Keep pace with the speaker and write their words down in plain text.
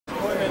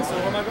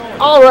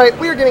All right,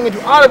 we are getting into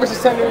Otter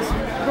versus Tenders.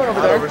 What's going over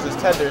Otter there? versus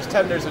Tenders.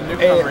 Tenders a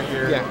newcomer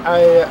here.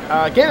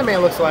 Yeah,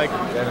 Ganonman looks like.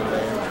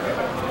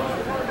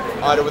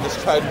 Otter with his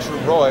tried and true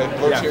Roy,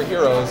 low tier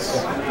heroes.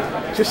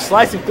 Just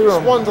slicing through This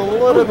him. one's a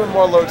little bit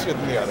more low tier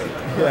than the other.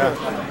 Yeah.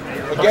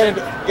 Again,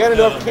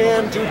 Ganondorf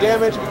can do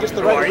damage if he gets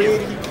the right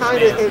read. He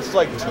kind of hits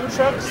like 2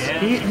 trucks.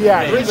 He's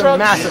trucks? a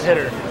massive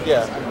hitter.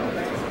 Yeah.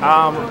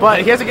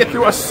 But he has to get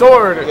through a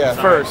sword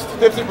first.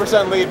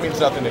 50% lead means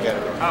nothing to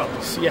Ganondorf. Oh,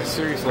 yeah,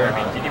 seriously.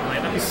 Can you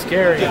blame him? He's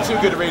scary. Get 2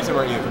 good reads and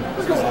we're even.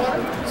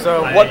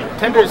 So What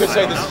Tenders could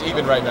say this is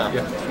even right now?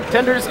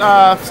 Tenders,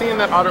 seeing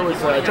that Otter was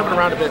jumping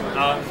around a bit,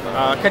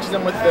 catches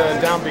him with the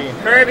down B.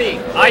 Kirby!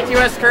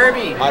 IQS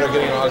Kirby! Otter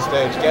getting on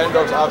stage.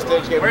 Ganondorf's off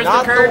stage game. Where's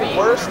Not the Kirby? the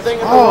worst thing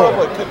in the world,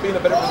 but could be in a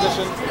better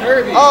position.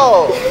 Kirby!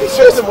 Oh! Hits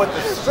him with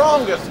the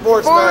strongest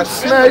forward smash.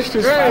 Smashed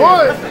his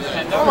foot!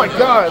 Oh my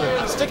god.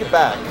 Stick it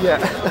back. Yeah.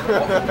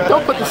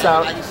 Don't put this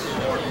out.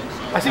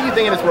 I see you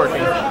thinking it's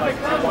working.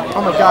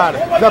 Oh my god.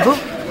 The boot.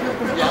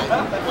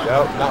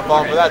 Nope, not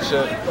falling for that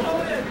shit.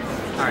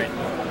 Alright.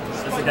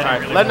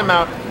 Alright, letting him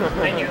out.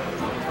 Thank you.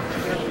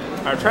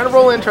 Alright, trying to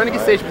roll in, trying to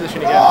get stage position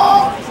again.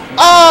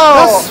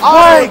 Oh!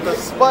 Spike! The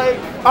spike!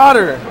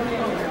 Otter.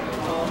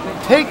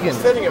 Taken.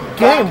 Sending him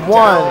Game back 1.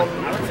 I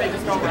would say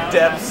just go The around.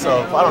 depths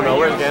of, I don't know,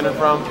 where's Ganon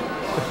from?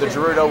 The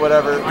Gerudo,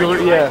 whatever.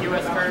 Yeah.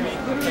 IQS Kirby?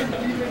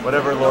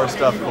 Whatever lore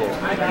stuff, cool.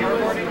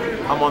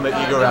 I'm on the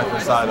ego raptor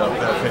side of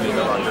their opinion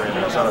about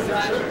Gerudo, so I don't give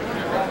a shit.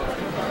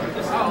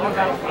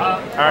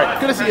 Alright,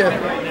 good to see you.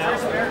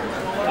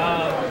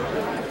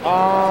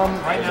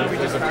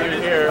 There's a few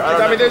here.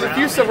 I mean, there's a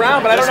few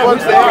around, but I don't This know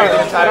one's who's there there.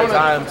 the entire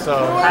time, so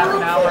Half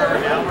an hour.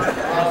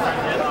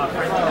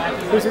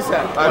 Who's this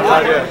at? I have no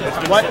idea.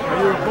 What?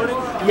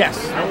 Yes.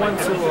 I went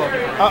to.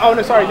 Oh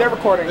no, sorry, they're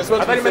recording. This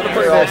one's I thought you been meant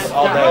sitting recording here this.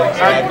 all day.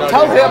 So I have no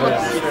Tell idea him. what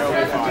it is.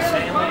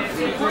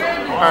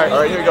 Alright, All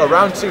right, here we go.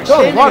 Round 2. Go,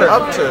 Changing Water. it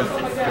up to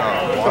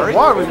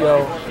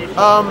Wario.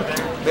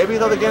 Maybe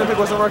though the Ganon pick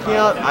wasn't working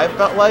out, I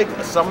felt like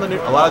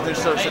a lot of the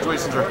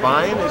situations are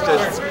fine. It's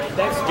just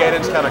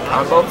Ganon's kind of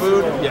combo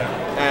food. Yeah.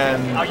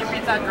 And Oh, you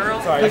beat that girl?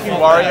 picking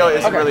Wario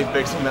isn't really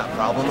fixing that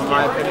problem in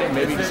my opinion.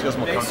 Maybe he just feels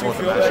more comfortable with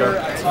the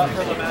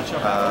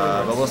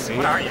matchup. But we'll see.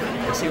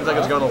 It seems like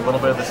it's going a little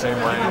bit the same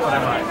way.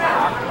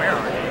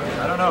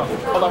 I don't know.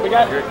 Hold on, we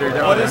got.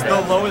 What is the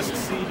lowest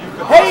seed you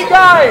could Hey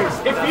guys,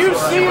 if you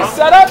see a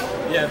setup,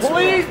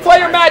 please play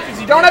your matches.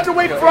 You don't have to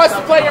wait for us to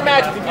play your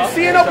matches. If you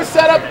see an open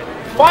setup,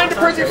 find the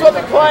person you're supposed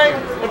to be playing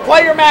and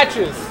play your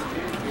matches.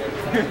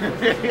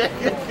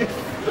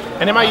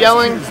 And am I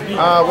yelling?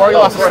 Wario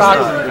lost his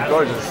socks.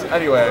 Gorgeous.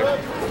 Anyway,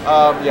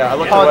 yeah, I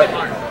looked away.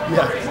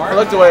 Yeah. I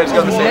looked away. It's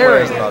going the same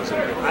way as the opposite.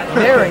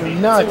 Naring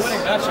nuts.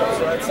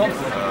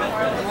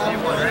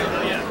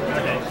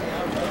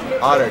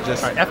 Otter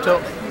just F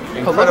tilt.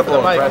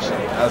 incredible aggression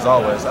as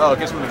always. Oh,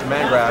 gets him the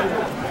command grab.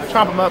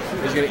 Chomp him up.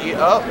 He's gonna eat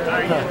up.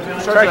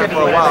 Starts that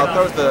for a while.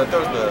 Throws the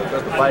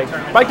bike.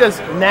 Bike does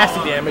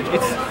nasty damage.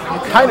 It's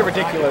kind of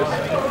ridiculous.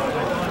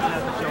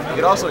 You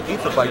could also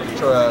eat the bike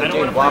to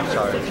gain block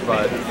charge,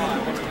 but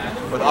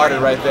with Otter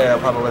right there,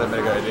 probably wouldn't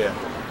have been a good idea.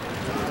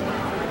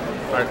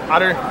 Alright,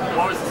 Otter.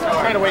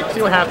 Trying to wait,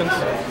 see what happens.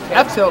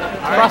 F tilt.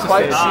 Cross the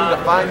Bike stage. seemed to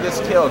find this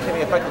kill. Can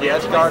he effectively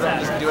edge guard him?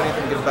 Doesn't do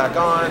anything to get it back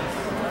on.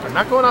 I'm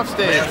not going off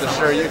stage. The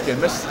sure you can.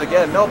 Misses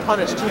again. No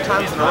punish 2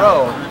 times in a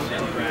row.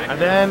 And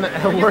then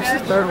works the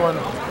third one.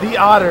 The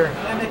Otter.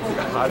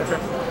 Otter.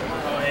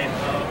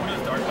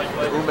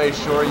 Ume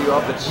sure you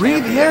up the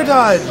Read the air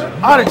dodge.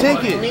 Otter,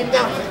 take it.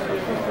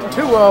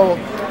 2-0.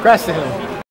 Congrats to him.